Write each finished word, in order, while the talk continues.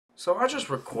So I just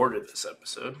recorded this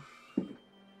episode.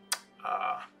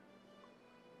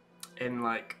 And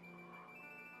like,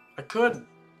 I could,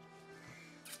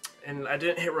 and I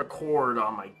didn't hit record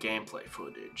on my gameplay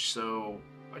footage, so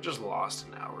I just lost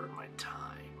an hour of my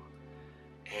time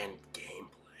and gameplay.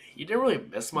 You didn't really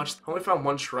miss much. I only found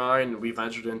one shrine, and we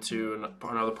ventured into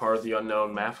another part of the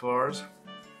unknown map of ours.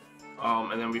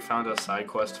 And then we found a side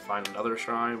quest to find another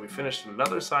shrine. We finished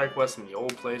another side quest in the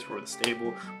old place where the stable,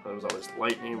 where there was always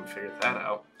lightning. We figured that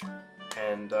out.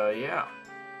 And, yeah.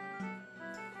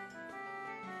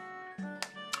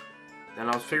 Then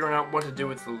I was figuring out what to do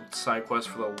with the side quest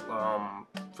for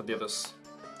the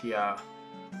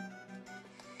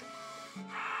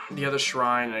other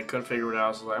shrine, and I couldn't figure it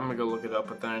out. So I was like, I'm gonna go look it up,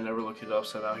 but then I never looked it up,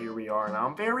 so now here we are. Now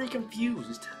I'm very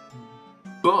confused.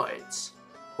 But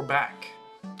we're back.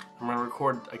 I'm gonna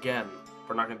record again.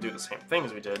 We're not gonna do the same thing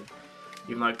as we did,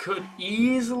 even though I could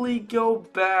easily go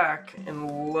back and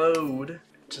load.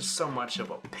 Just so much of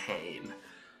a pain.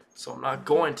 So I'm not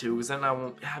going to, because then I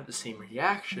won't have the same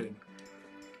reaction.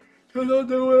 I don't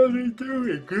know what I'm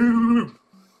doing.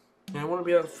 And I want to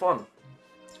be having fun.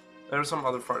 There was some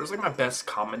other part. It was like my best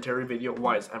commentary video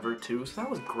wise ever too, so that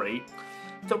was great.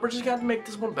 So we're just gonna make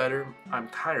this one better. I'm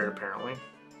tired apparently.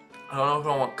 I don't know if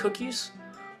I want cookies,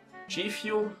 G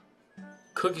Fuel,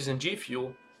 cookies and G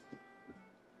Fuel,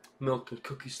 milk and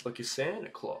cookies like a Santa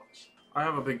Claus. I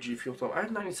have a big G Fuel tub. I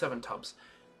have 97 tubs.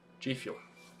 G Fuel.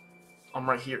 I'm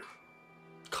right here.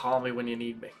 Call me when you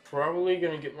need me. Probably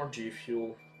gonna get more G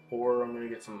Fuel, or I'm gonna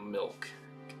get some milk,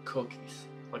 get cookies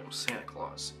like Santa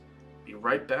Claus. Be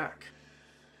right back.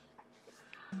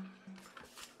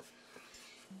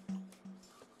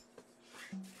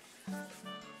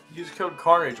 Use code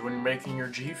Carnage when you're making your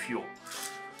G Fuel.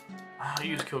 I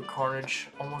use code Carnage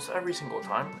almost every single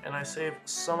time, and I save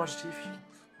so much G Fuel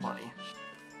money.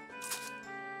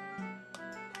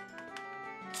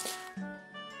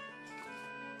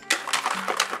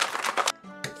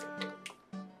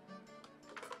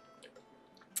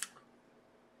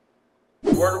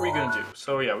 What are we gonna do?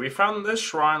 So yeah, we found this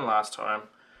shrine last time.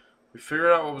 We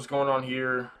figured out what was going on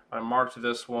here. I marked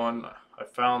this one. I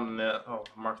found that. Oh,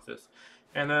 I marked this.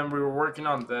 And then we were working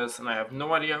on this, and I have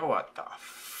no idea what the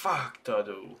fuck to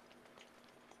do.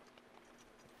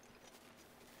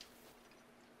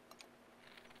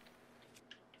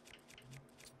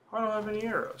 I don't have any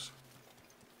arrows.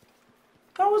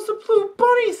 That was the blue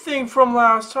bunny thing from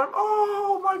last time.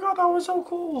 Oh my god, that was so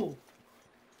cool.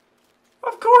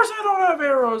 Of course I don't have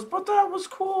arrows, but that was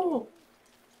cool.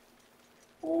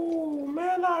 Oh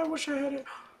man, I wish I had it.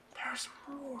 There's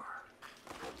more.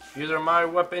 These are my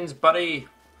weapons, buddy.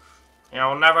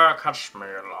 You'll never catch me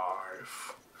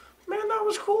alive. Man, that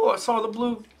was cool. I saw the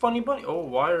blue funny bunny. Oh,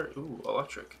 wire. Ooh,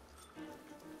 electric.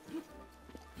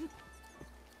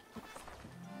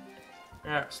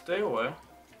 Yeah, stay away.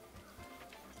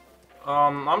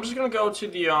 I'm just gonna go to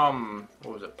the,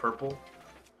 what was it, purple?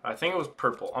 I think it was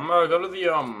purple. I'm gonna go to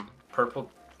the, purple.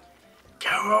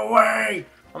 Go away!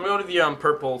 I'm gonna go to the,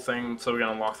 purple thing so we can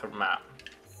unlock the map.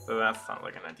 So that sounds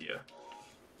like an idea.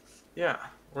 Yeah,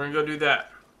 we're gonna go do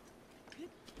that.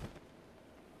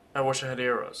 I wish I had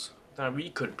arrows. Then we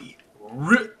could be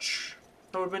rich.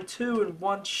 That would have been 2 in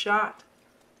 1 shot.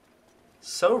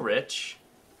 So rich.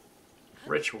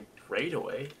 Rich right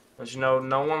away. As you know,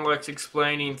 no one likes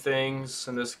explaining things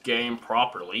in this game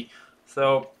properly.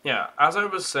 So, yeah, as I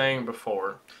was saying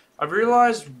before, I've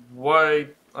realized why,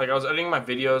 like, I was editing my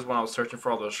videos when I was searching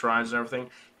for all those shrines and everything,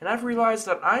 and I've realized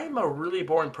that I am a really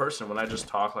boring person when I just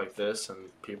talk like this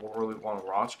and people really want to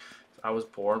watch. I was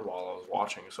bored while I was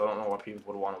watching, so I don't know why people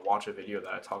would want to watch a video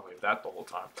that I talk like that the whole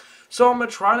time. So I'm going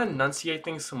to try to enunciate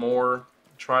things some more,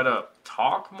 try to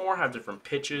talk more, have different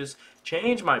pitches,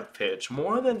 change my pitch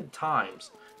more than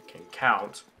times can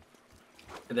count,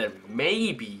 and then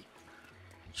maybe,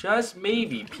 just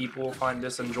maybe, people will find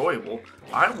this enjoyable.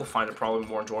 I will find it probably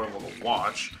more enjoyable to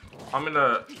watch. I'm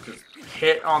gonna just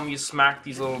hit on these, smack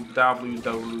these little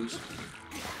W-Ws.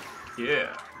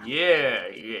 Yeah, yeah,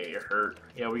 yeah, you hurt.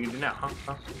 Yeah, what you can do now,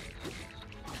 huh?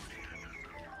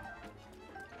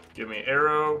 Give me an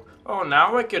arrow. Oh,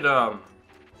 now I could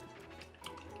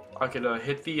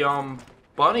hit the,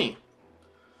 bunny.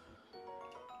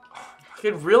 I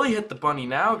could really hit the bunny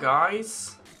now,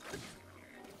 guys.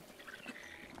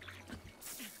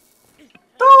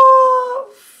 The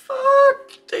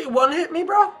fuck? Did you one hit me,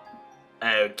 bro?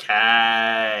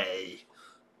 Okay.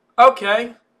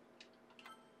 Okay.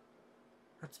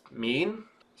 That's mean.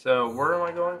 So, where am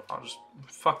I going? I'll just...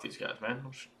 Fuck these guys, man.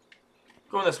 I'm just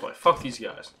going this way. Fuck these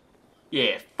guys.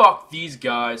 Yeah, fuck these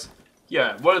guys.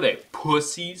 Yeah, what are they?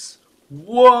 Pussies?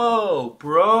 Whoa,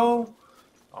 bro.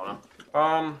 I don't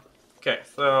know. Okay,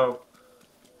 so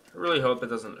I really hope it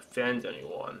doesn't offend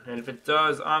anyone. And if it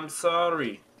does, I'm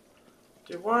sorry.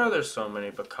 Dude, why are there so many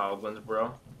bokoblins,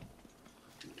 bro?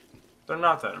 They're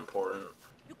not that important.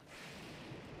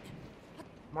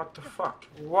 What the fuck?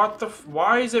 What the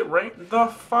why is it rain? The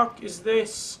fuck is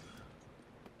this?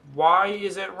 Why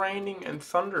is it raining and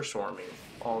thunderstorming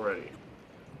already?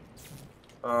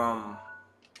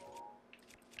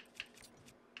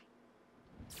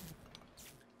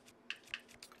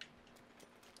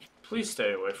 Please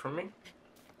stay away from me.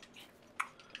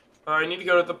 I need to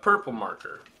go to the purple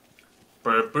marker.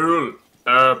 Purple,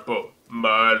 apple,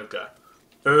 marker,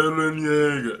 Ellen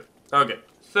Yeager. Okay,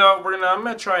 so I'm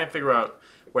gonna try and figure out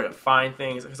where to find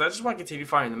things because I just want to continue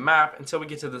finding the map until we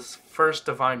get to this first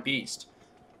divine beast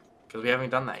because we haven't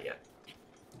done that yet,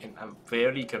 and I'm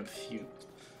very confused.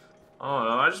 Oh no,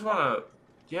 I just want to,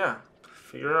 yeah,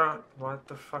 figure out what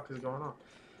the fuck is going on.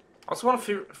 I also want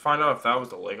to find out if that was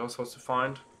the lake I was supposed to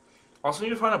find. Also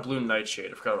need to find a blue nightshade.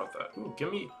 I forgot about that. Ooh,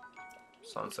 give me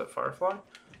sunset firefly.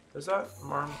 Is that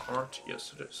marked?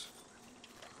 Yes, it is.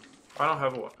 I don't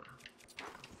have a weapon.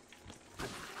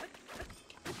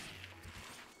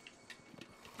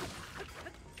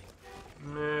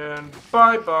 And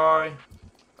bye-bye.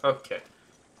 Okay.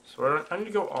 So I need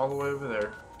to go all the way over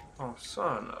there. Oh,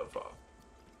 son of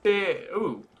a bitch.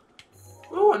 Ooh.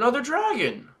 Ooh, another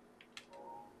dragon.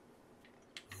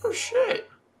 Oh, shit.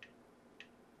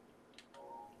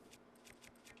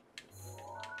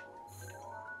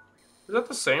 Is that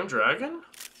the same dragon?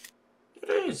 It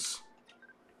is.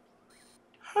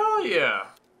 Hell yeah.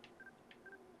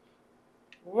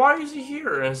 Why is he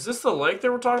here? Is this the lake they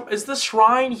were talking about? Is the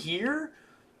shrine here?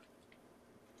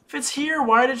 If it's here,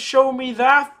 why did it show me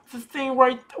the thing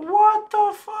right? What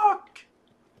the fuck?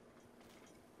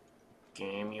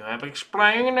 Game, you have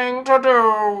explaining to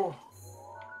do.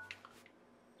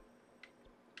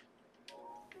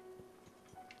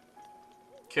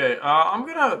 Okay, I'm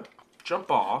gonna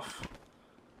jump off,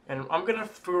 and I'm gonna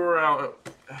figure out.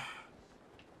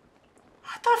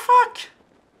 What the fuck?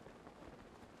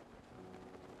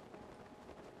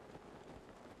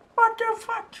 What the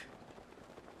fuck?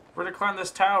 We're gonna climb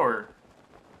this tower.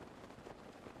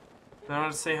 Then I'm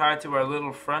gonna say hi to our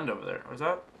little friend over there. Was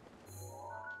that?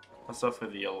 That's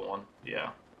definitely the yellow one.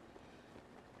 Yeah.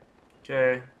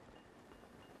 Okay.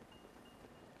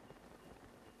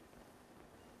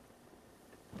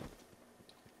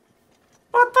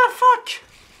 What the fuck?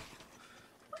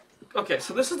 Okay,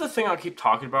 so this is the thing I keep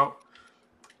talking about.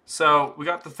 So, we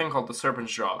got the thing called the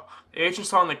Serpent's Jaw. The ancient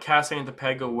saw in the casting into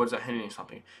Pego Woods at hinting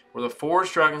something, where the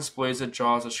forest dragon displays its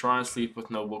jaws, a shrine sleep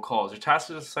with noble calls. Your task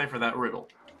is to decipher that riddle.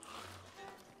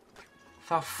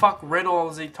 What the fuck riddle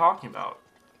is he talking about?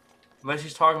 Unless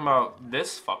he's talking about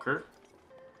this fucker.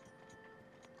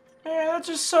 Man, that's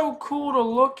just so cool to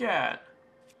look at.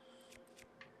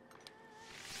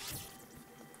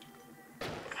 The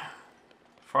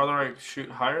farther I shoot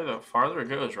higher, the farther it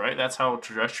goes, right? That's how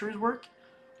trajectories work?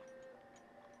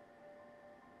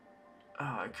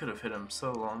 Oh, I could have hit him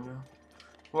so long ago.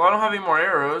 Well, I don't have any more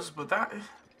arrows, but that...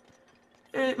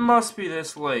 It must be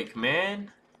this lake,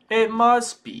 man. It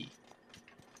must be.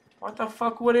 What the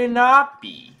fuck would it not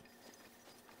be?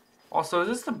 Also, is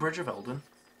this the Bridge of Elden?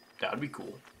 That would be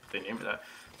cool if they named it that.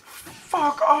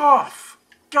 Fuck off!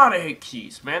 God, I hate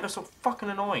keys, man. They're so fucking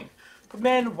annoying. But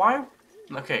man, why...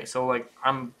 Okay, so like,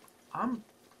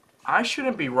 I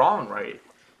shouldn't be wrong, right?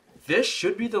 This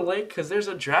should be the lake because there's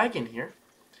a dragon here.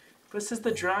 But this is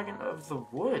the dragon of the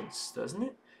woods, doesn't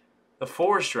it? The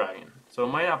forest dragon. So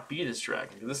it might not be this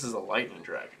dragon. This is a lightning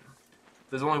dragon.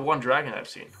 There's only one dragon I've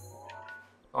seen.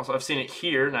 Also, I've seen it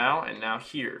here now, and now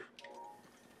here.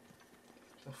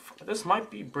 This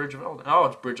might be Bridge of Elden. Oh,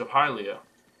 it's Bridge of Hylia.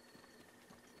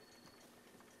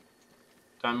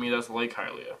 That means that's Lake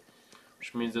Hylia.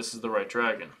 Which means this is the right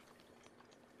dragon.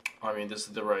 I mean, this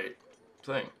is the right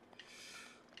thing.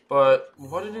 But,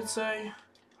 what did it say?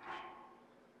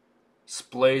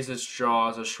 Displays its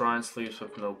jaws, a shrine sleeps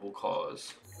with noble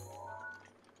cause.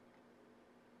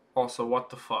 Also, what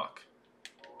the fuck?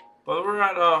 But we're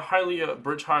at Hylia,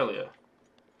 Bridge Hylia.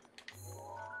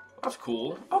 That's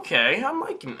cool. Okay, I'm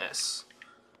liking this.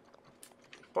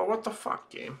 But what the fuck,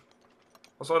 game?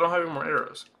 Also, I don't have any more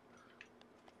arrows.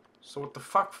 So what the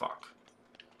fuck?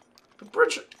 The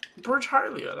Bridge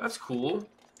Hylia, that's cool.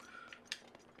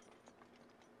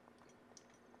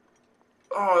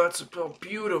 Oh, that's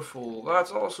beautiful.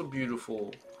 That's also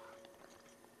beautiful.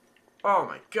 Oh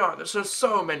my god, there's just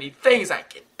so many things I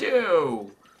can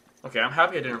do. Okay, I'm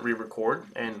happy I didn't re-record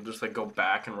and just like go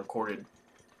back and recorded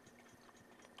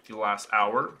the last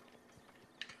hour.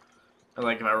 And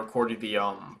like, I recorded the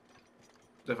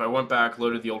if I went back,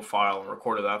 loaded the old file, and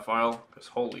recorded that file, because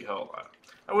holy hell,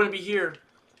 I wouldn't be here.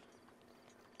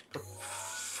 But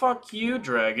fuck you,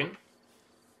 dragon.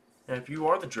 And if you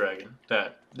are the dragon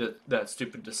that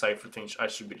stupid decipher thing I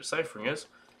should be deciphering is,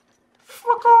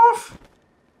 fuck off.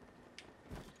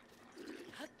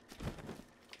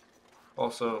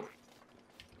 Also,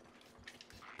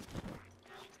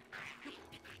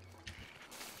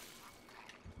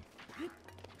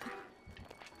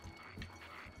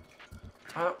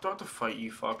 I don't have to fight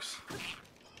you fucks.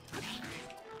 I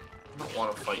don't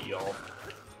want to fight y'all.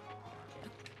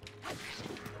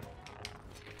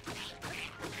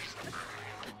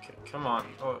 Okay, come on.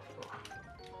 Oh,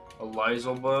 a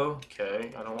Lysol bow?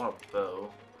 Okay, I don't want a bow.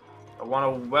 I want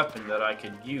a weapon that I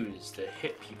could use to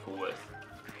hit people with.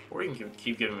 Or you can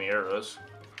keep giving me arrows.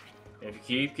 If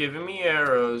you keep giving me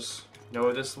arrows, you know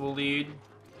where this will lead?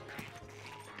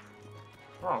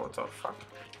 Oh, what the fuck?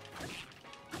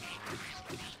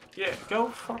 Yeah, go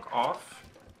fuck off.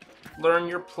 Learn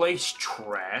your place,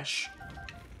 trash.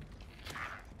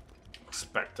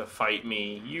 Expect to fight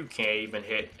me. You can't even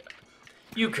hit.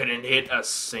 You couldn't hit a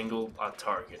single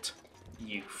target.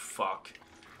 You fuck.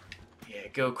 Yeah,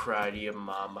 go cry to your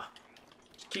mama.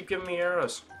 Just keep giving me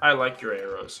arrows. I like your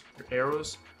arrows. Your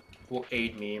arrows will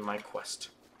aid me in my quest.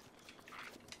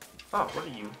 Oh, what are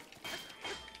you?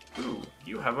 Ooh,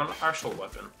 you have an actual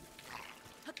weapon.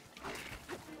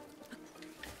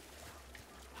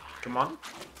 Come on.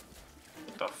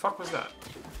 What the fuck was that?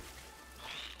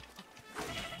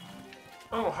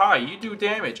 Oh, hi, you do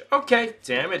damage. Okay,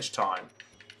 damage time.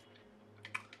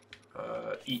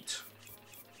 Eat.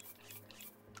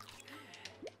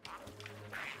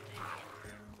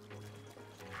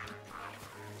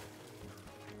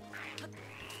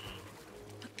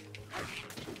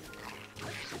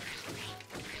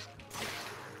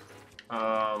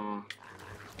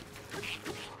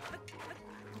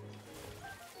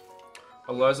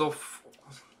 A Lysol.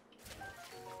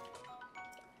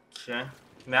 Okay.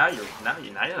 Now you're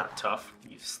not tough.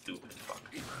 You stupid fuck.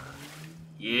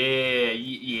 Yeah,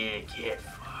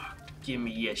 fuck. Give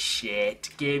me your shit.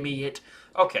 Give me it.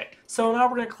 Okay, so now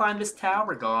we're gonna climb this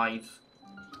tower, guys.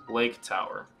 Lake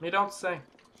Tower. You don't say.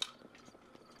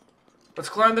 Let's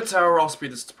climb the tower. I'll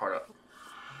speed this part up.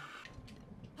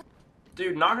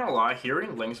 Dude, not gonna lie,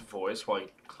 hearing Link's voice while he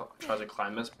tries to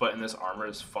climb this, but in this armor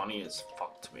is funny as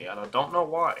fuck to me. I don't know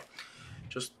why.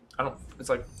 Just, I don't, it's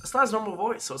like, it's not his normal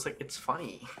voice, so it's like, it's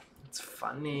funny. It's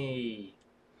funny.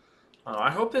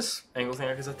 I hope this angle thing,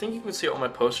 because I think you can see all my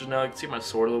posters now. You can see my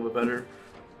sword a little bit better.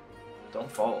 Don't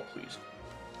fall, please.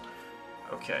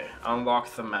 Okay,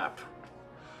 unlock the map.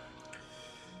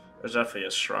 There's definitely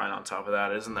a shrine on top of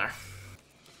that, isn't there?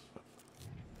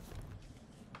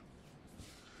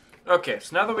 Okay,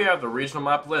 so now that we have the regional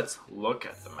map, let's look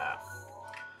at the map.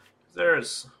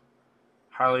 There's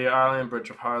Hylia Island, Bridge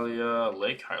of Hylia,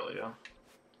 Lake Hylia.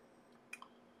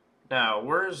 Now,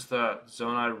 where's the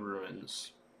Zonai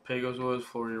Ruins? Pagos Woods,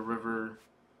 Floria River,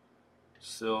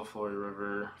 still Floria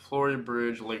River, Floria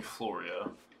Bridge, Lake Floria.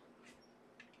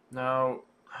 Now,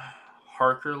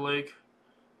 Harker Lake,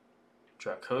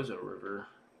 Dracozo River.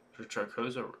 Is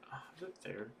it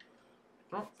there?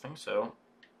 I don't think so.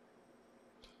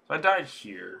 I died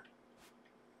here.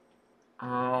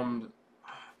 Was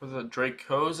it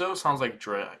Dracozo? Sounds like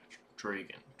dragon.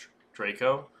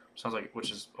 Draco? Sounds like,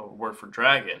 which is a word for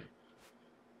dragon.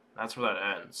 That's where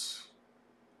that ends.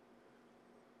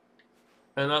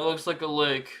 And that looks like a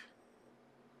lake.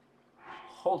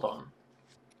 Hold on.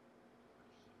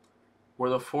 Where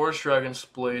the forest dragon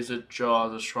splays its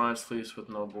jaws, the shrine sleeps with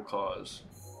noble cause.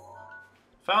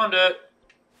 Found it!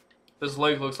 This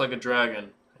lake looks like a dragon,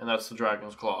 and that's the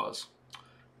dragon's claws.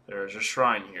 There's a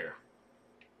shrine here.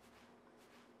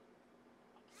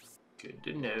 Good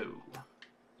to know.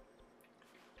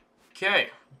 Okay,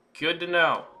 good to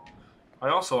know.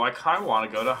 I kind of want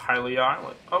to go to Hylia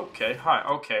Island. Okay,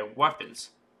 okay, weapons.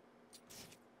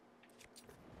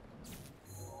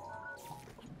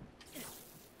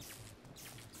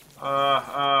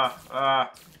 Go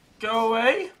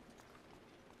away?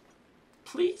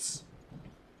 Please?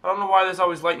 I don't know why there's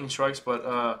always lightning strikes, but,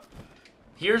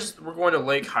 we're going to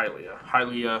Lake Hylia.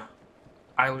 Hylia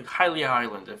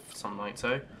Island, if some might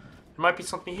say. There might be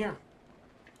something here.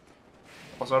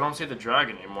 Also, I don't see the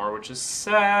dragon anymore, which is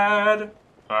sad.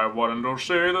 I wanted to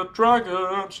see the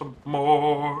dragon some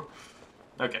more.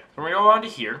 Okay, then we go on to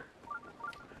here.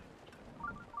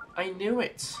 I knew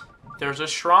it. There's a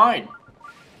shrine.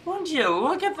 Wouldn't you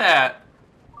look at that?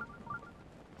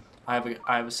 I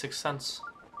have a sixth sense.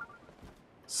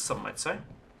 Some might say.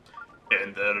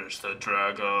 And there is the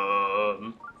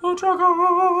dragon. The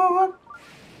dragon.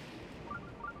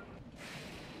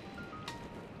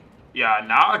 Yeah,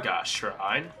 Naga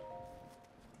Shrine.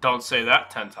 Don't say that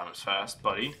 10 times fast,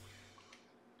 buddy.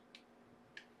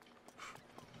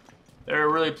 They're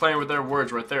really playing with their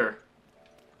words right there.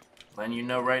 Letting you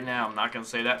know right now, I'm not gonna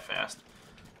say that fast.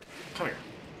 Come here.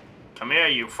 Come here,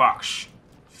 you fox.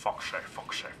 Fox.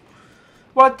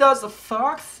 What does the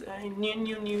fox say?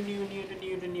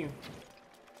 New.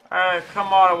 Alright,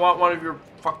 come on, I want one of your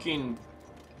fucking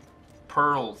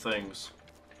pearl things.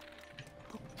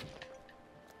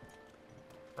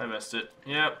 I missed it.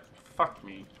 Yep. Fuck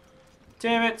me.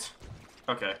 Damn it.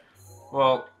 Okay.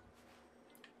 Well,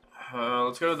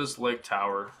 let's go to this lake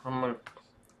tower. I'm gonna...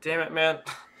 Damn it, man.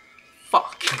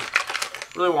 Fuck.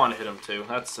 Really want to hit him, too.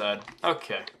 That's sad.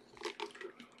 Okay.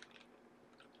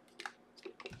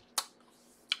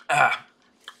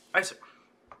 Ice.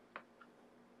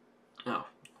 Oh.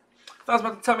 I was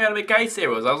about to tell me how to make ice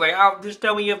arrows. I was like, oh, just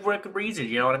tell me you have good reasons,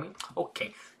 you know what I mean?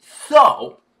 Okay.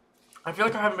 So, I feel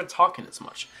like I haven't been talking as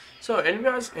much. So, any of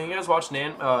you guys watch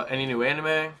any new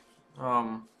anime?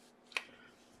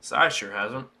 So I sure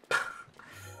hasn't.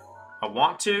 I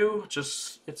want to,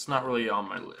 just, it's not really on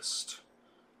my list.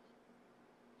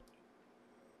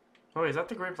 Oh, wait, is that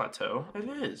the Great Plateau? It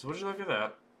is. Would you look at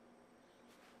that?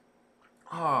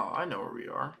 Oh, I know where we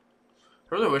are.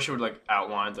 I really wish it would, like,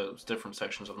 outline those different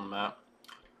sections of the map.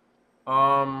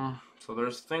 So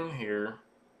there's a thing here.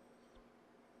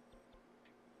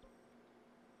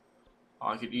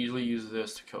 I could easily use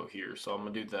this to go here, so I'm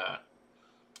gonna do that.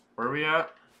 Where are we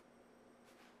at?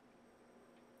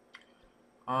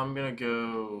 I'm gonna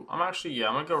go... I'm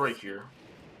gonna go right here.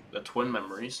 The Twin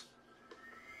Memories.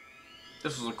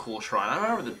 This was a cool shrine. I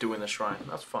remember doing this shrine.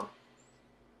 That's fun.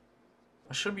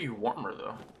 It should be warmer,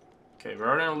 though. Okay, we're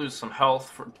already gonna lose some health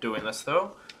for doing this,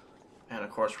 though. And, of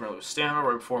course, we're gonna lose stamina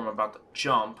right before I'm about to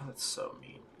jump. That's so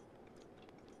mean.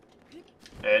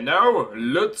 And now,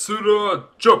 let's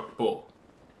jump.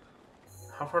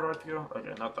 How far do I have to go?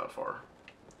 Okay, not that far.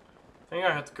 I think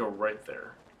I have to go right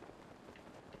there.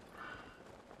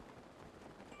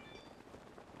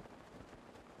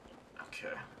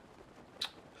 Okay.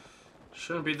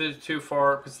 Shouldn't be too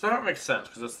far, because that makes sense,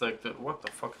 because it's like, what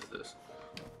the fuck is this?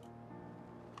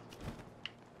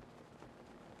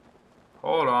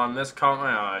 Hold on, this caught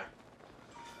my eye.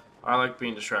 I like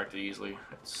being distracted easily.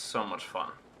 It's so much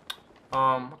fun.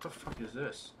 What the fuck is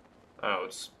this? Oh,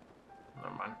 it's...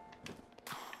 Never mind.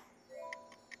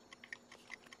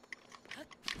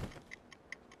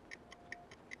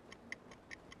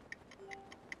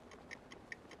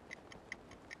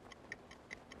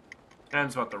 And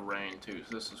it's about to rain, too,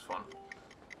 so this is fun.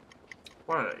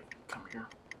 Why did I come here?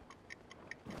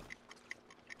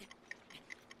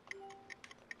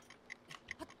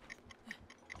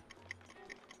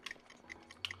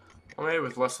 Well, maybe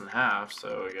with less than half,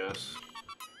 so I guess...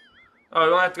 Oh,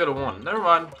 you only have to go to 1. Never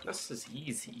mind. This is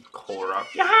easy, Korok.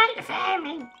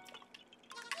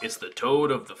 It's the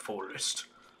toad of the forest.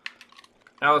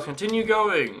 Now let's continue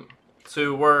going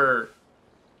to where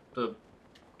the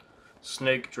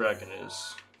snake dragon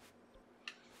is.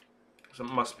 So it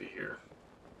must be here.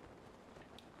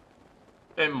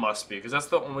 It must be, because that's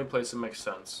the only place that makes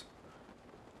sense.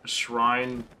 A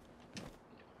shrine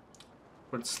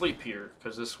would sleep here,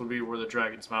 because this would be where the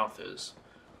dragon's mouth is.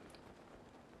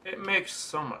 It makes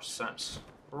so much sense,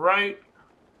 right?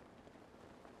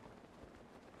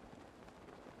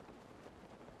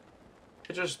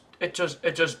 It just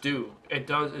do. It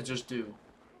just do.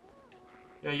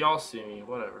 Yeah, y'all see me,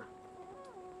 whatever.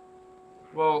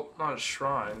 Well, not a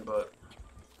shrine, but...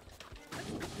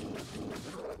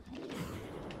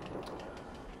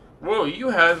 Whoa, you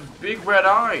have big red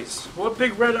eyes. What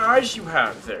big red eyes you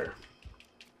have there?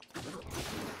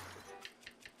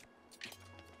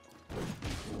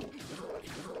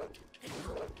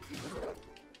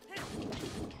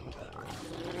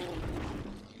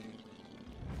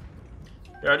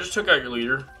 Yeah, I just took out your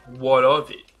leader. What of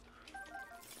it?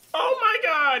 Oh my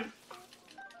god!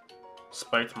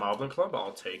 Spiked Moblin Club,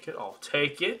 I'll take it, I'll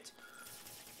take it.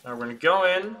 Now we're gonna go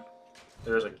in.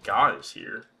 There's a goddess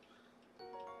here.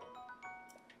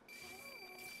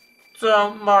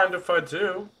 Don't mind if I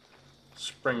do.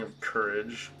 Spring of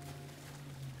Courage.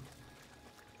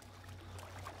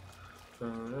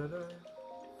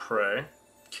 Pray.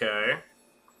 Okay.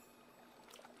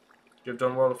 You've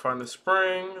done well to find the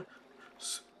spring.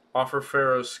 Offer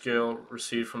Pharaoh's scale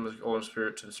received from the Golden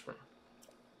Spirit to the spring.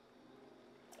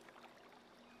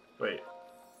 Wait.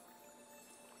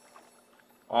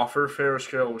 Offer Pharaoh's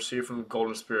scale received from the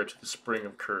Golden Spirit to the Spring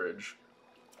of Courage.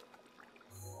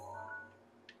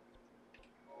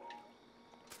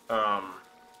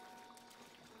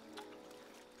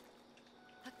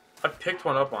 I picked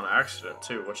one up on accident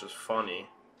too, which is funny.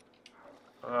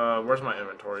 Where's my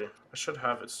inventory? I should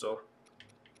have it still.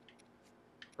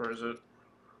 Where is it?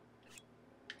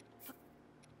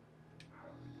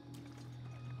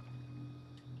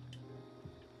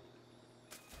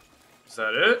 Is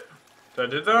that it? Did I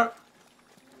did that?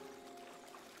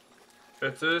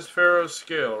 It is Pharaoh's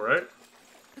scale, right?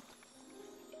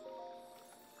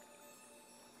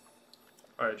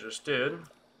 I just did.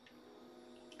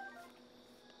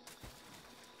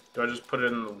 Do I just put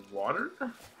it in the water?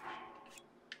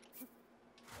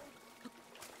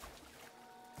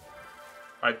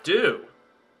 I do.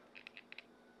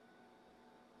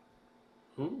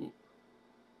 Ooh.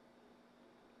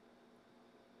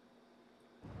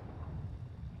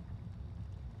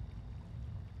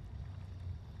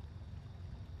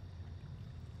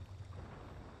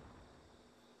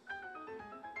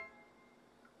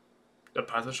 The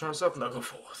path has shown itself, now go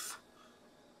forth.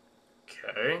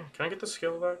 Okay, can I get the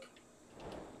skill back?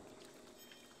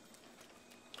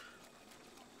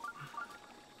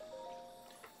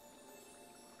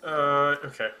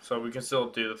 Okay, so we can still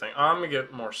do the thing. I'm gonna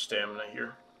get more stamina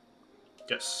here.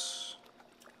 Yes.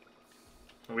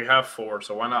 We have 4,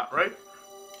 so why not, right?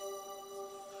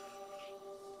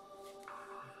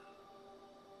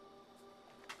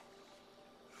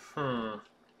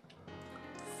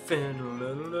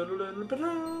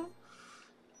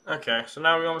 Okay, so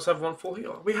now we almost have 1 full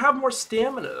heal. We have more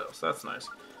stamina though, so that's nice.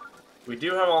 We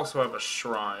do also have a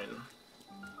shrine.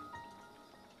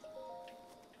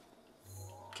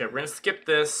 Okay, we're gonna skip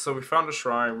this. So we found a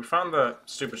shrine. We found the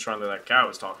stupid shrine that guy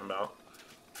was talking about.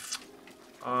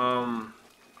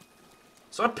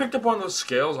 So I picked up one of those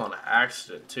scales on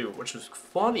accident too, which was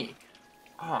funny.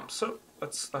 So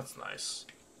that's nice.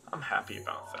 I'm happy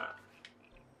about that.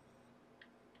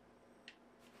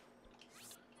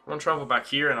 I'm gonna travel back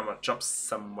here and I'm gonna jump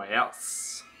somewhere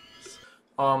else.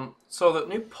 So the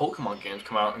new Pokemon games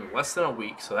come out in less than a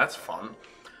week, so that's fun.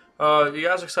 You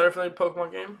guys excited for the new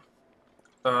Pokemon game?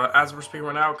 As we're speaking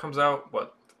right now, it comes out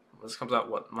what? This comes out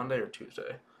what? Monday or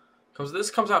Tuesday? This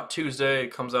comes out Tuesday.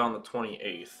 It comes out on the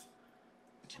 28th.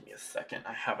 Give me a second.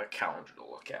 I have a calendar to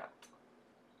look at.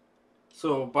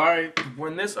 So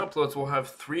when this uploads, we'll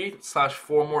have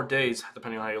 3/4 more days,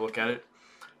 depending on how you look at it,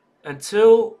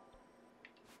 until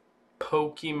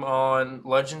Pokemon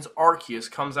Legends Arceus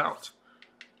comes out.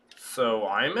 So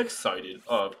I'm excited,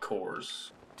 of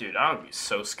course. Dude, I would be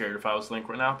so scared if I was Link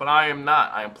right now, but I am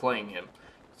not. I am playing him.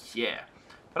 Yeah.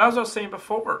 But as I was saying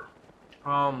before,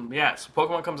 yeah, so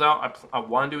Pokemon comes out. I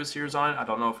want to do a series on it. I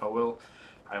don't know if I will.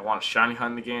 I want to shiny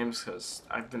hunt the games because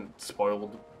I've been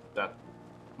spoiled that,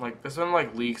 like, there's been,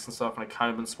 like, leaks and stuff, and I've kind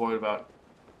of been spoiled about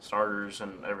starters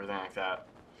and everything like that.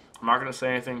 I'm not going to say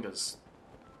anything because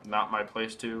not my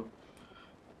place to,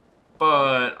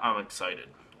 but I'm excited.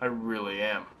 I really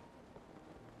am.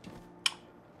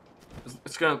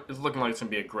 It's looking like it's gonna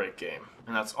be a great game,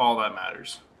 and that's all that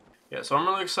matters. Yeah, so I'm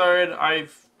really excited.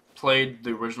 I've played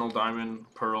the original Diamond,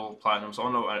 Pearl, Platinum, so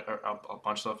I know a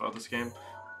bunch of stuff about this game.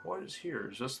 What is here?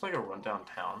 Is this like a rundown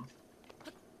town?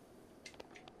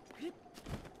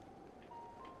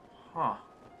 Huh.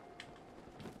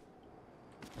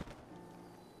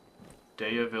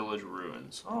 Daya Village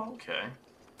Ruins. Oh, okay.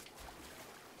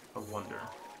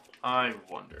 I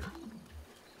wonder.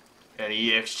 An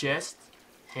EX chest?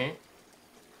 Huh?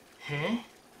 Huh?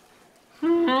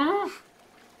 Hmm?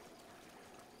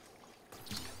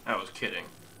 I was kidding.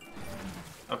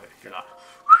 Okay, you're not.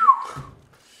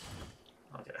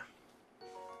 Okay.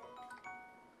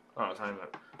 Oh, time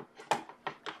that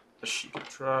the Sheikah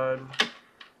tribe.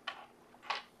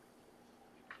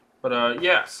 But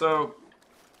yeah, so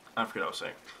I forget what I was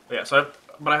saying. But yeah, so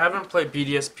I haven't played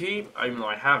BDSP, even though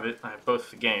I have it. I have both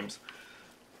the games.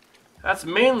 That's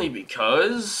mainly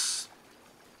because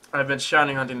I've been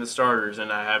shiny hunting the starters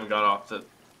and I haven't got off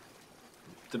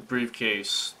the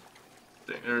briefcase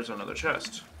thing. There's another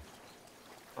chest.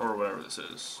 Or whatever this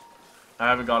is. I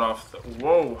haven't got off the...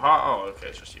 Whoa! Oh, okay,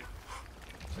 it's just you.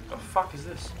 What the fuck is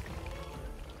this?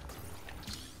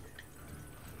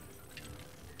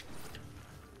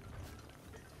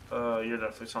 You're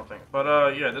definitely something.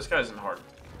 But, yeah, this guy isn't hard.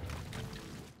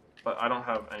 But I don't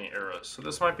have any arrows. So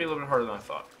this might be a little bit harder than I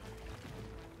thought.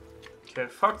 Okay,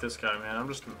 fuck this guy, man.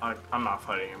 I'm not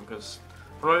fighting him, because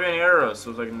I don't have any arrows,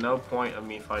 so there's, like, no point of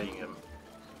me fighting him.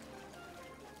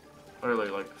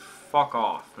 Literally, like, fuck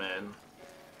off, man.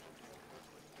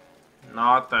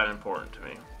 Not that important to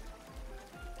me.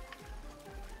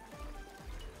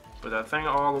 But that thing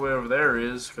all the way over there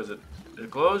is, because it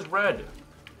glows red.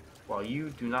 While you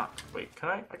do not. Wait, can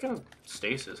I can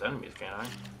stasis enemies, can't I?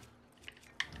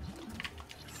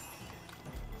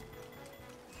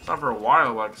 It's not for a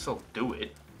while, but I can still do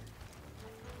it.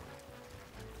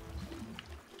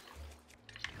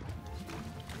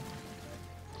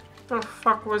 The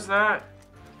fuck was that?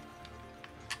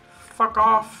 Fuck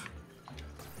off.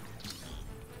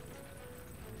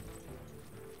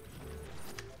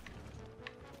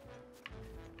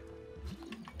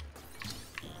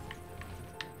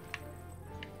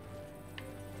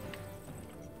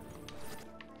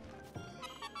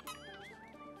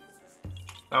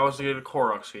 That was to get a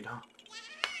Korok seed, huh?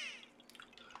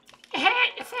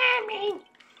 You found me.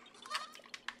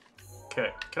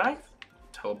 Okay, can I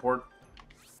teleport?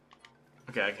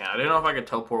 Okay, I can. I didn't know if I could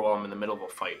teleport while I'm in the middle of a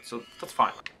fight, so that's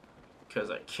fine.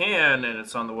 Because I can, and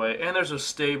it's on the way. And there's a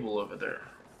stable over there.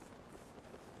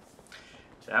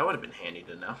 That would have been handy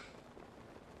to know.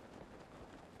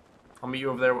 I'll meet you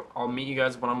over there. I'll meet you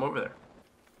guys when I'm over there.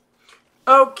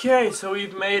 Okay, so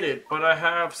we've made it, but I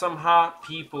have some hot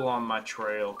people on my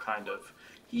trail, kind of.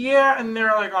 Yeah, and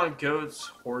they're like on goats,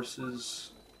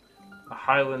 horses, a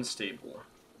highland stable.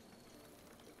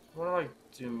 Wanna like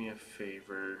do me a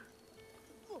favor?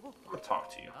 I'm gonna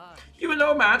talk to you. You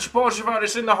know match, suppose you've already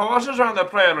seen the horses around the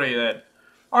prairie then.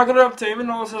 I could have taming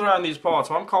horses around these parts,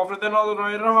 so I'm confident they're not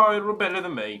rider higher or better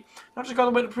than me. I've just got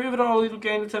a way to prove it all, little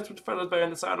game to test with the fellas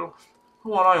behind the saddle.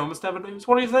 One I almost never lose.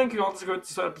 What do you think? You want to go to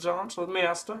set up a chance with me,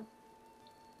 Esther?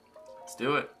 Let's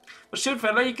do it. But shoot,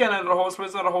 fella, you can't enter a horse,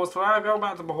 where's not a horse for? I'll go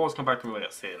back to the horse, come back to me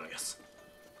later. Serious.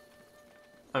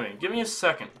 I mean, give me a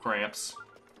second, Gramps.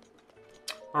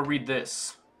 I'll read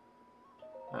this.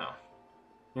 Oh.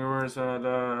 Here's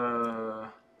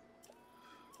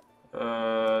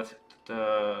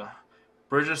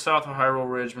bridges south of Hyrule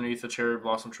Ridge beneath the cherry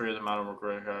blossom tree of the mountain where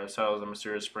Greg settles a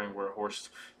mysterious spring where a horse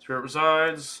spirit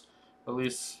resides. At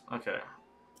least, okay.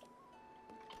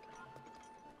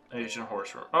 Asian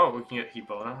horse room. Oh, we can get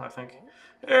Hebona, I think.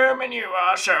 And you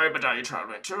are sorry, but are you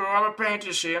traveling too? I'm a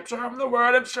painter, see. I'm traveling the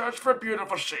world in search for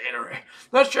beautiful scenery.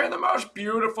 Let's share the most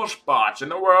beautiful spots in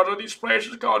the world are these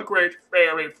places called Great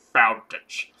Fairy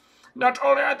Fountains. Not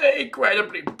only are they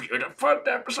incredibly beautiful,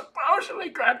 they supposedly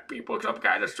grant people some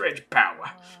kind of strange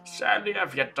power. Sadly,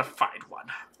 I've yet to find one.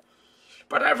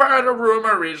 But I've heard a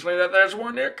rumor recently that there's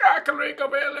one near Kakariko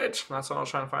Village. That's what I was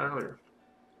trying to find earlier.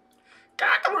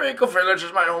 Kakariko Village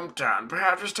is my hometown.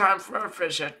 Perhaps it's time for a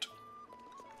visit.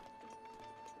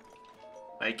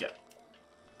 Make it.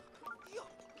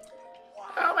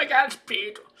 Oh my god, it's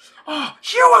Pete. Oh,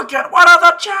 you again! What are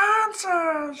the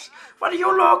chances? What are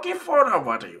you looking for now?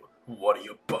 What are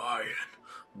you buying?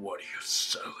 What are you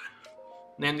selling?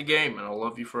 Name the game and I'll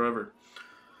love you forever.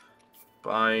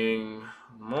 Buying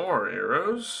more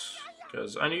arrows,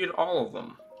 because I need all of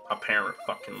them,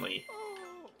 apparently.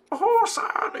 Oh,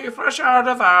 sorry, fresh out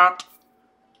of that.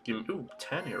 Give me, ooh,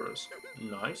 10 arrows.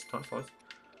 Nice, nice.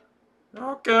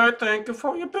 Okay, thank you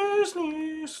for your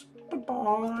business.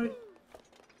 Bye-bye.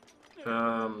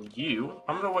 You,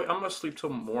 I'm gonna sleep till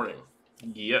morning.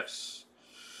 Yes.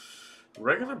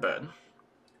 Regular bed.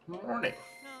 Morning.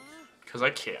 Because I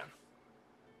can.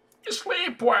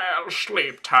 Sleep well,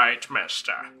 sleep tight,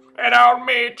 mister. And I'll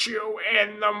meet you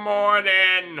in the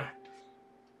morning.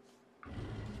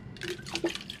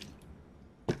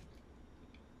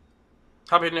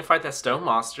 Hope you didn't fight that stone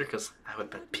monster, because I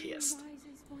would have been pissed.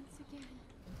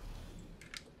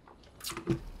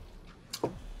 I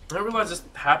didn't realize this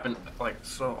happened, like,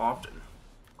 so often.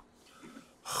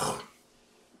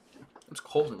 It's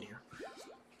cold in here.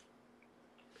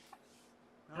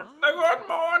 Good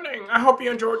morning. I hope you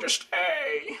enjoyed your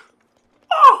stay.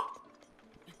 Oh!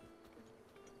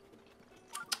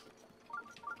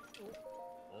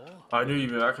 I knew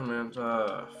you'd be back, man.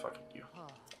 Fucking you.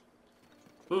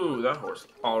 Ooh, that horse.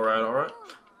 Alright.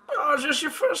 Oh, is this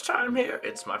your first time here?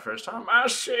 It's my first time. I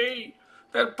see.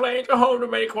 That plains are home to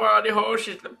many quality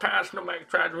horses in the past. No man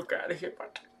tried to look out of here,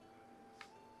 but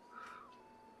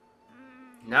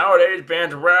nowadays,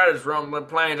 bands of riders roam the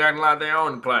plains acting like they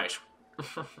own the place.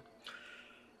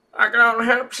 I can only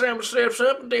help send my steps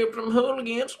up and deal with them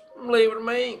hooligans. Leave it to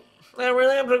me. I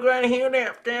really am so glad to hear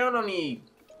that down on you.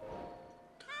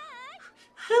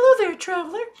 Hello there,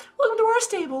 traveler. Welcome to our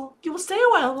stable. You will stay a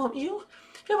while, won't you?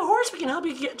 If you have a horse, we can help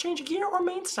you get change of gear or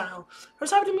main style. We're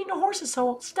happy to meet no horses,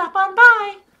 so stop on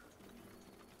by.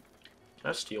 Can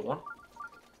I steal one?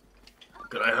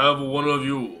 Can I have one of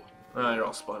you? Ah, you're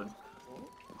all spotted.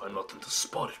 I'm not into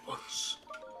spotted ones.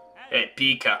 Hey,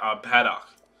 Paddock.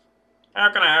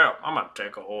 How can I help? I'm gonna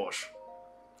take a horse.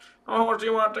 What horse do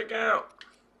you want to take out?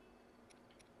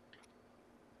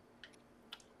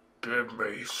 Give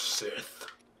me Sith.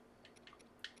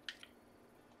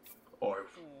 Or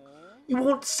you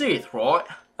want Sith, right?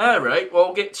 Alright,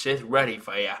 we'll get Sith ready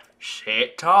for you.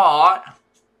 Sit tight.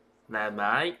 Now,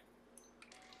 mate.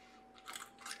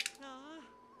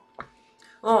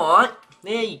 Alright,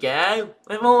 There you go.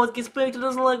 If always gets back to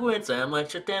doesn't like where it's at, I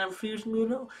might shut down and refuse to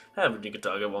move on. Have a dig a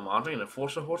target while mounting and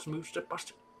force the horse to move step by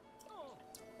step.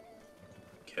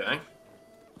 Okay.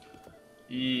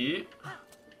 Yeah.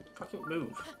 Fucking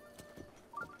move.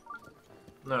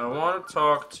 No, I want to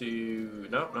talk to...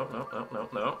 No, no, no, no, no,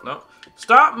 no, no.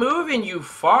 Stop moving, you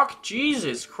fuck!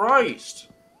 Jesus Christ!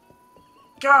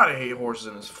 God, I hate horses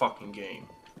in this fucking game.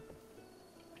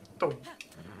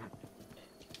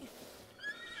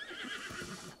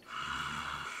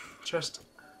 Just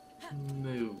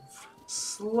move.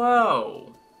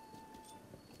 Slow.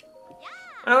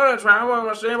 I'm gonna try one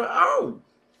more time. Oh!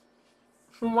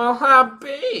 Well, I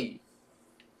be.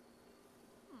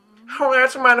 Oh,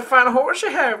 that's a mighty fine horse you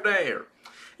have there.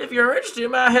 If you're interested,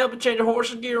 may I help you change a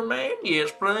horse's gear, man?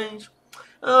 Yes, please.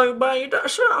 Oh, but you don't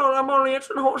sure. I'm only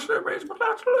interested in horses that raise my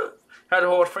lots of love. How's the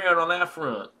horse faring on that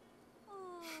front?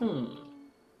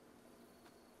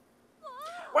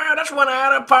 Well, that's one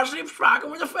out of positive striking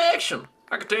with affection.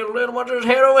 I can tell the little one just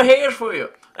head over heels for you.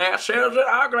 That settles it.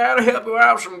 I'm glad to help you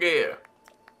out with some gear.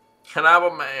 And I'm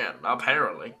a man,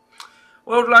 apparently.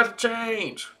 What would you like to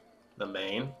change? The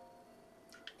mane.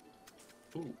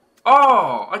 Ooh.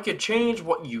 Oh, I could change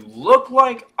what you look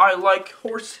like. I like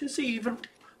horses even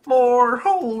more.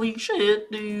 Holy shit,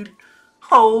 dude.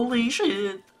 Holy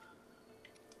shit.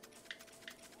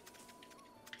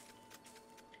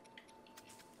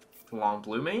 Long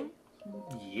blue mane?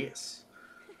 Yes.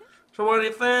 So what do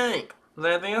you think? Is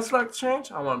there anything else you'd like to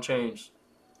change? I want to change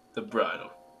the bridle.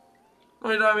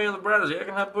 What are you talking about the bridle? Yeah, I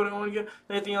can have put it on again.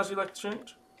 Anything else you'd like to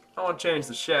change? I want to change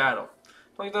the shadow.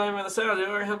 Like talking about the saddle,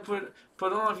 I can have put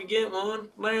it on if you get one.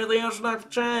 Anything else you'd like to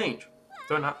change?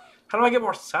 Do I not? How do I get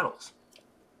more saddles?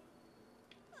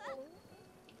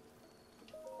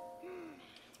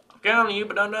 I'm counting you,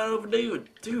 but don't overdo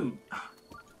it. Dude.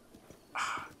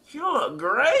 You look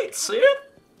great, Sid.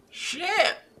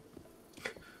 Shit.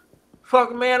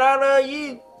 Fuck, man, I know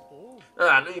you.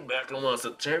 I knew you back on once,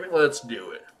 Terry. Let's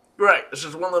do it. Great, this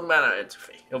is one little matter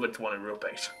entropy. It'll be 20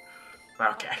 rupees.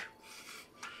 Okay.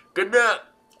 Good luck.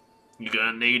 You're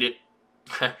gonna need it.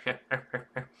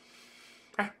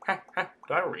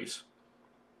 Diaries.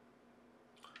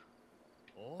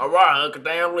 Alright, hunker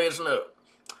down, listen up.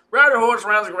 Ride your horse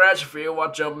around the grassy field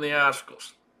while jumping the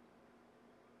obstacles.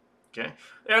 Okay?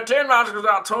 There are 10 obstacles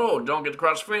I'm told. Don't get to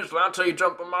cross the finish line until you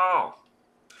jump them all.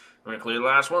 I'm gonna clear the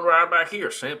last one right back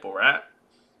here. Simple, right?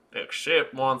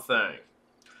 Except one thing.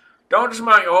 Don't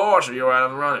dismount your horse or you're out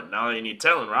of running. Now that you need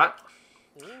telling, right?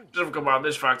 Just come about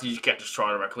this fact that you can't just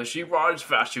try directly. So you ride as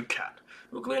fast as you can.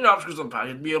 We'll clear the obstacles on the path.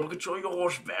 You'll be able to control your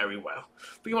horse very well.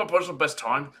 Being my personal best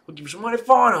time, we'll give you some mighty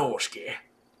fine horse gear.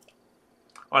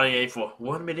 I aim for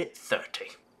 1 minute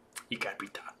 30. You can't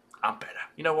beat that. I'm better.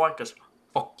 You know why? Because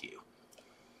fuck you.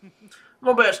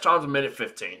 My best time's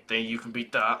 1:15. Think you can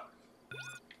beat that?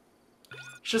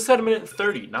 Just said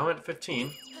 1:30, now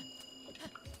 1:15.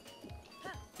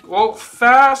 Well,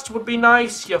 fast would be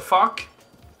nice, you fuck.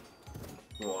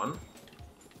 1.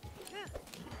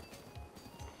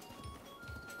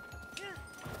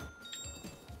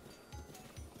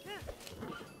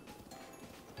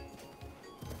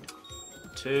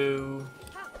 2.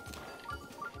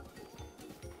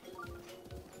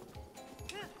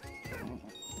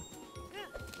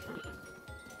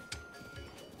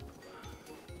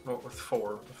 What with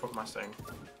 4? What the fuck am I saying?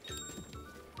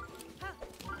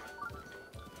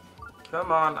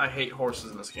 Come on, I hate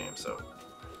horses in this game, so.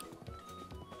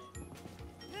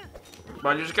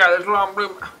 But you just got this long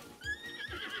blue.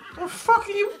 The fuck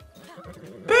are you?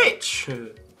 Bitch!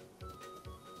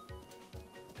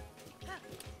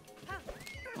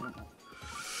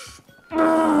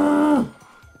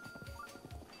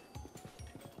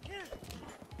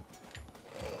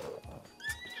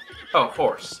 Oh,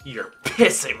 horse, you're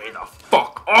pissing me the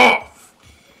fuck off!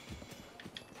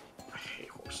 I hate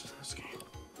horses in this game.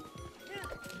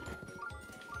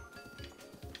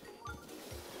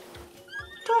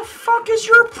 The fuck is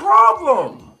your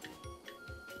problem?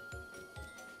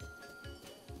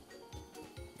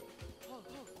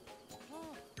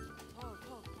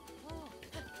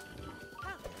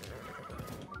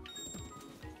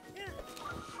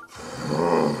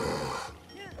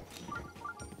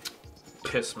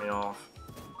 Piss me off.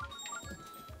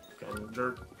 Getting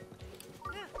dirt.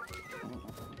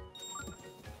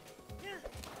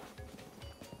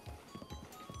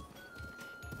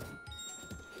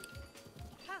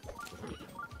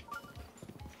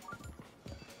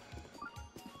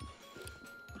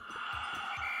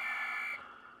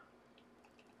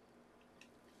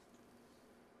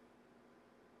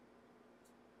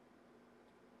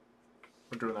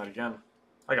 We're doing that again.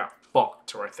 I got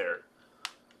fucked right there.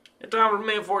 It's time for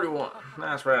May 41.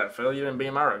 That's right, Phil. You didn't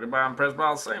beat my record, but I'm impressed by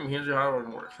all the same. Here's how it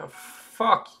works. Oh,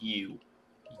 fuck you.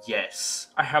 Yes,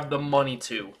 I have the money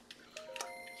to.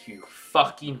 You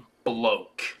fucking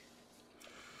bloke.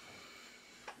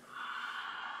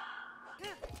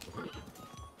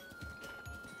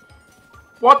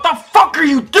 What the fuck are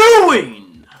you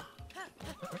doing?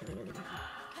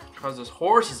 Because this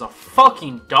horse is a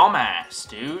fucking dumbass,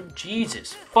 dude.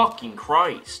 Jesus fucking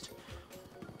Christ.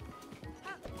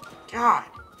 God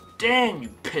damn, you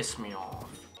piss me off.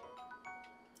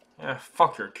 Yeah,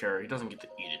 fuck your carrot. He doesn't get to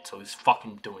eat it till he's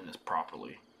fucking doing this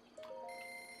properly.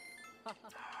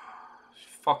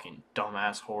 Fucking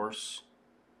dumbass horse.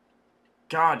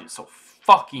 God, it's so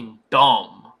fucking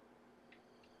dumb.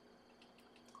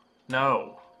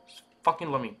 No. Just fucking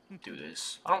let me do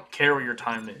this. I don't care what your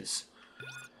time is.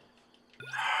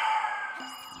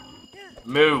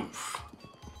 Move.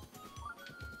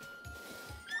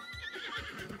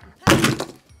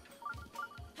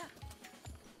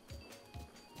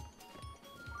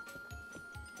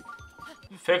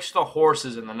 Fix the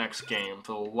horses in the next game,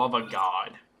 for the love of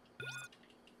God.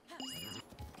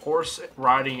 Horse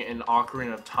riding in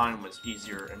Ocarina of Time was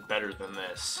easier and better than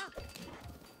this.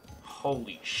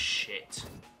 Holy shit.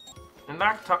 In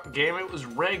that game, it was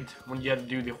rigged when you had to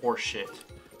do the horse shit.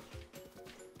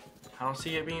 I don't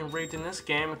see it being rigged in this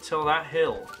game until that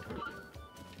hill.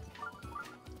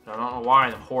 I don't know why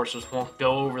the horse just won't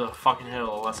go over the fucking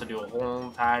hill unless I do a whole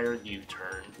entire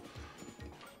U-turn.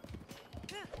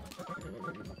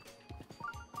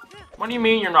 What do you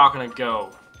mean you're not gonna go?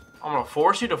 I'm gonna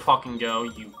force you to fucking go,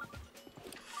 you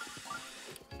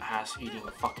ass-eating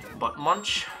fucking butt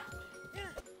munch.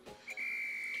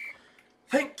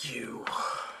 Thank you.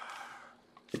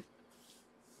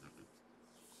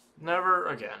 Never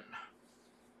again.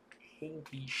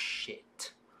 Holy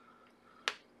shit.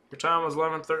 Your time was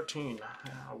 11:13.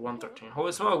 1:13.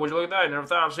 Holy smoke, would you look at that? I never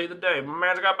thought I'd see the day. My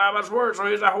man's got bad much work, so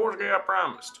here's that horse game I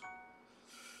promised.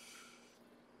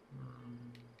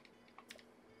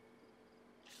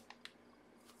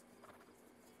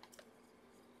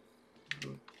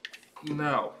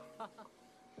 No.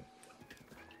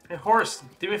 Hey, horse,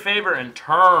 do me a favor and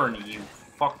turn, you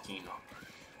fucking...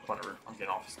 Whatever, I'm getting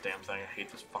off this damn thing. I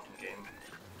hate this fucking game.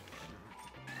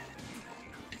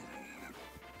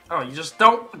 Oh, you just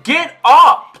don't... Get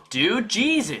up, dude!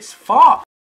 Jesus, fuck!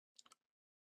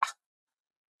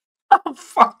 I'm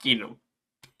fucking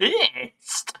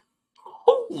pissed.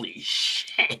 Holy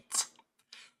shit.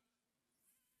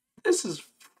 This is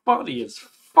funny as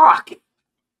fuck.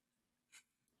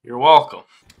 You're welcome.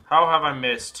 How have I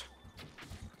missed?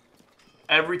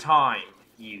 Every time,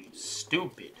 you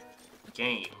stupid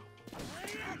game.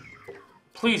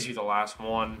 Please be the last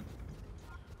one.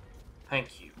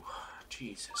 Thank you.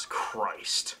 Jesus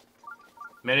Christ.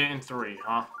 Minute and 3,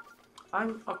 huh?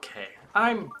 I'm okay.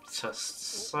 I'm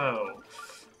just so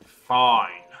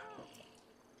fine.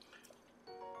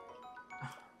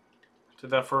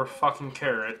 Did that for a fucking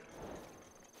carrot.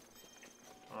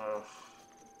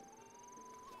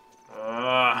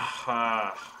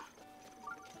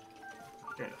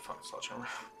 Give me the fucking sledgehammer.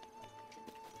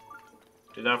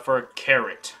 Did that for a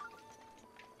carrot.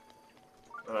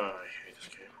 I hate this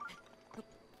game.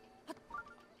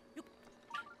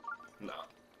 No.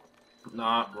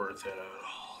 Not worth it at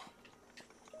all.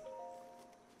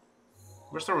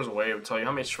 Wish there was a way to tell you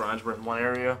how many shrines were in one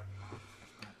area.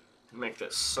 To make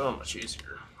this so much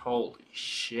easier. Holy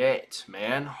shit,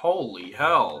 man. Holy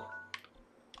hell.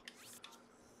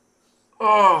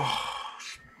 Oh,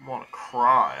 I want to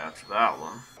cry after that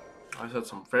one. I said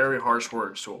some very harsh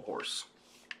words to a horse.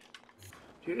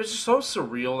 Dude, it's just so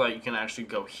surreal that you can actually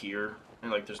go here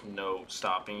and like there's no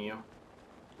stopping you.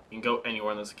 You can go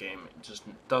anywhere in this game. It just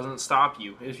doesn't stop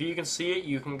you. If you can see it,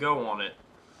 you can go on it.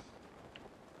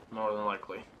 More than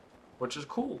likely. Which is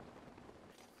cool.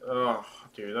 Ugh,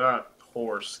 dude, that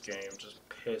horse game just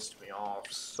pissed me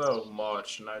off so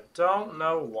much, and I don't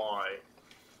know why.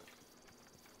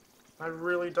 I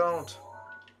really don't.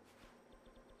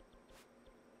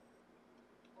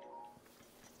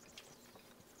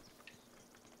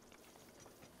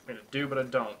 I mean, I do, but I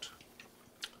don't.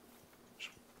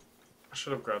 I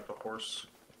should have grabbed the horse.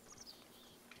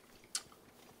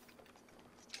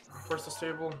 Where's the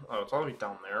stable? Oh, it's all the way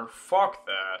down there. Fuck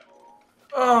that.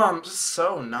 Oh, I'm just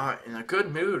so not in a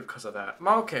good mood because of that.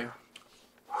 Okay.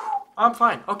 I'm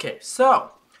fine. Okay,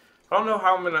 so I don't know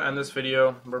how I'm going to end this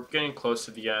video. We're getting close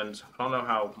to the end. I don't know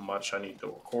how much I need to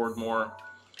record more.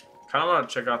 Kind of want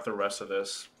to check out the rest of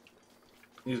this.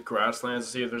 These grasslands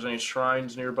to see if there's any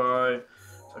shrines nearby.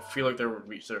 I feel like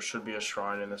there should be a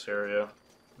shrine in this area.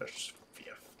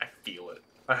 Yeah, I feel it.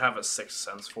 I have a sixth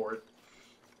sense for it.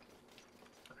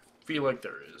 feel like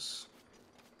there is.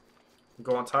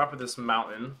 Go on top of this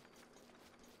mountain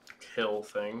hill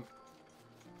thing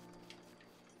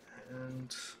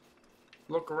and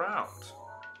look around.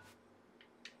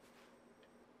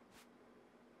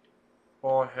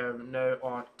 I have no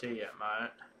idea, mate.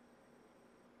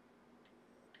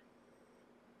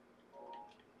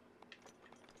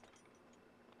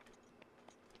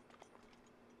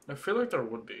 I feel like there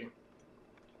would be.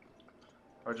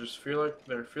 I just feel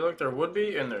like there would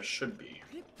be and there should be.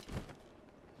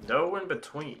 No in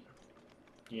between.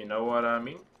 You know what I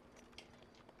mean?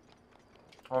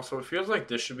 Also, it feels like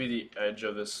this should be the edge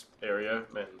of this area,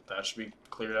 and that should be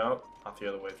cleared out, not the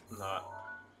other way. Not.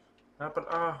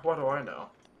 But what do I know?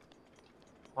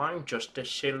 I'm just a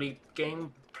silly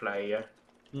game player,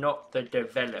 not the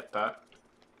developer.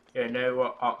 You know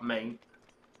what I mean?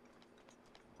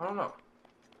 I don't know.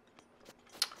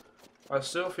 I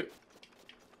still feel.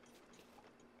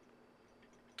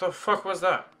 The fuck was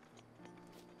that?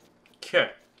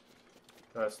 Okay.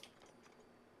 That's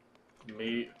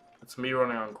me. It's me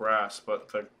running on grass, but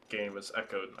the game is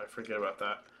echoed. I forget about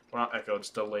that. Well, not echoed, it's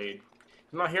delayed.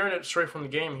 I'm not hearing it straight from the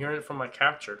game, I'm hearing it from my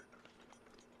capture.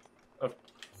 Of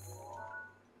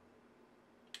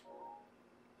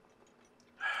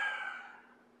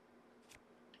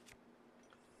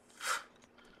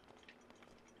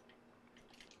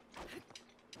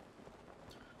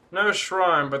no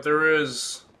shrine, but there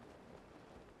is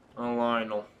a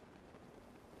Lionel.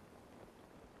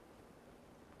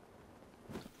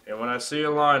 And when I see a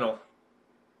Lionel,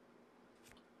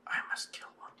 I must kill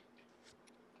one.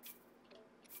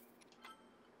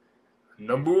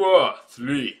 Number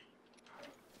 3.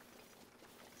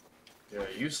 Yeah,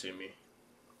 you see me.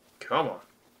 Come on.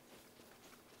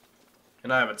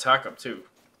 And I have attack up too.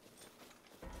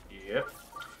 Yep.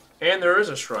 And there is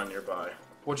a shrine nearby.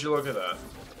 Would you look at that?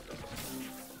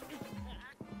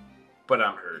 But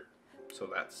I'm hurt. So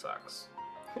that sucks.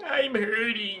 I'm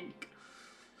hurting.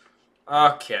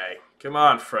 Okay. Come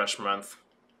on, Fresh Month.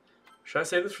 Should I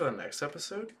save this for the next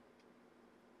episode?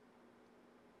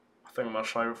 I think I'm going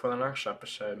to save it for the next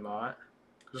episode, mate.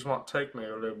 Just might take me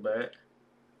a little bit.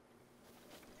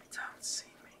 Don't see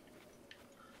me.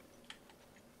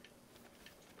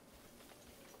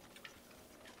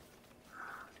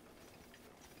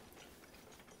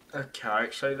 Okay,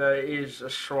 so there is a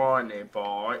shrine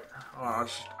nearby. I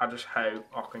just hope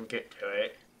I can get to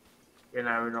it. You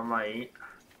know what I mean?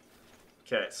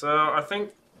 Okay, so I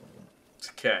think...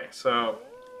 Okay, so...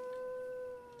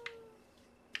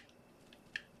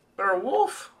 They're a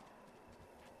wolf?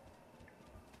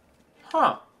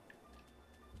 Huh.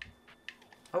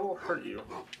 I will hurt you.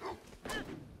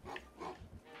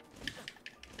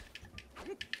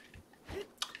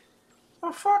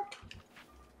 Oh, fuck.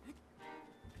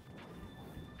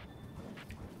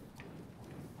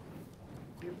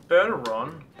 You better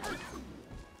run.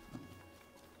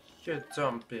 You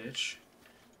dumb bitch.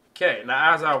 Okay,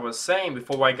 now as I was saying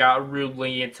before I got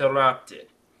rudely interrupted.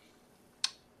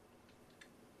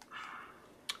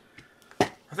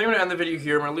 I think I'm gonna end the video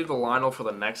here. I'm gonna leave the Lionel for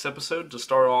the next episode to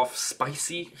start off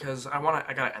spicy because I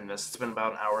gotta end this. It's been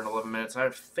about an hour and 11 minutes. I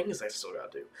have things I still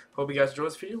gotta do. Hope you guys enjoyed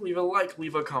this video. Leave a like,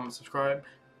 leave a comment, subscribe.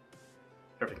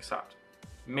 Everything stopped.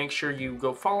 Make sure you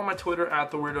go follow my Twitter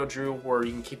at @TheWeirdoDrew, where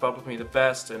you can keep up with me the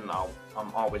best, and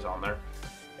I'm always on there.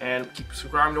 And keep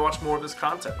subscribing to watch more of this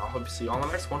content. I hope to see you on the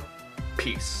next one.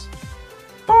 Peace.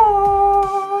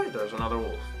 Bye. There's another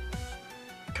wolf.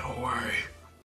 Go away.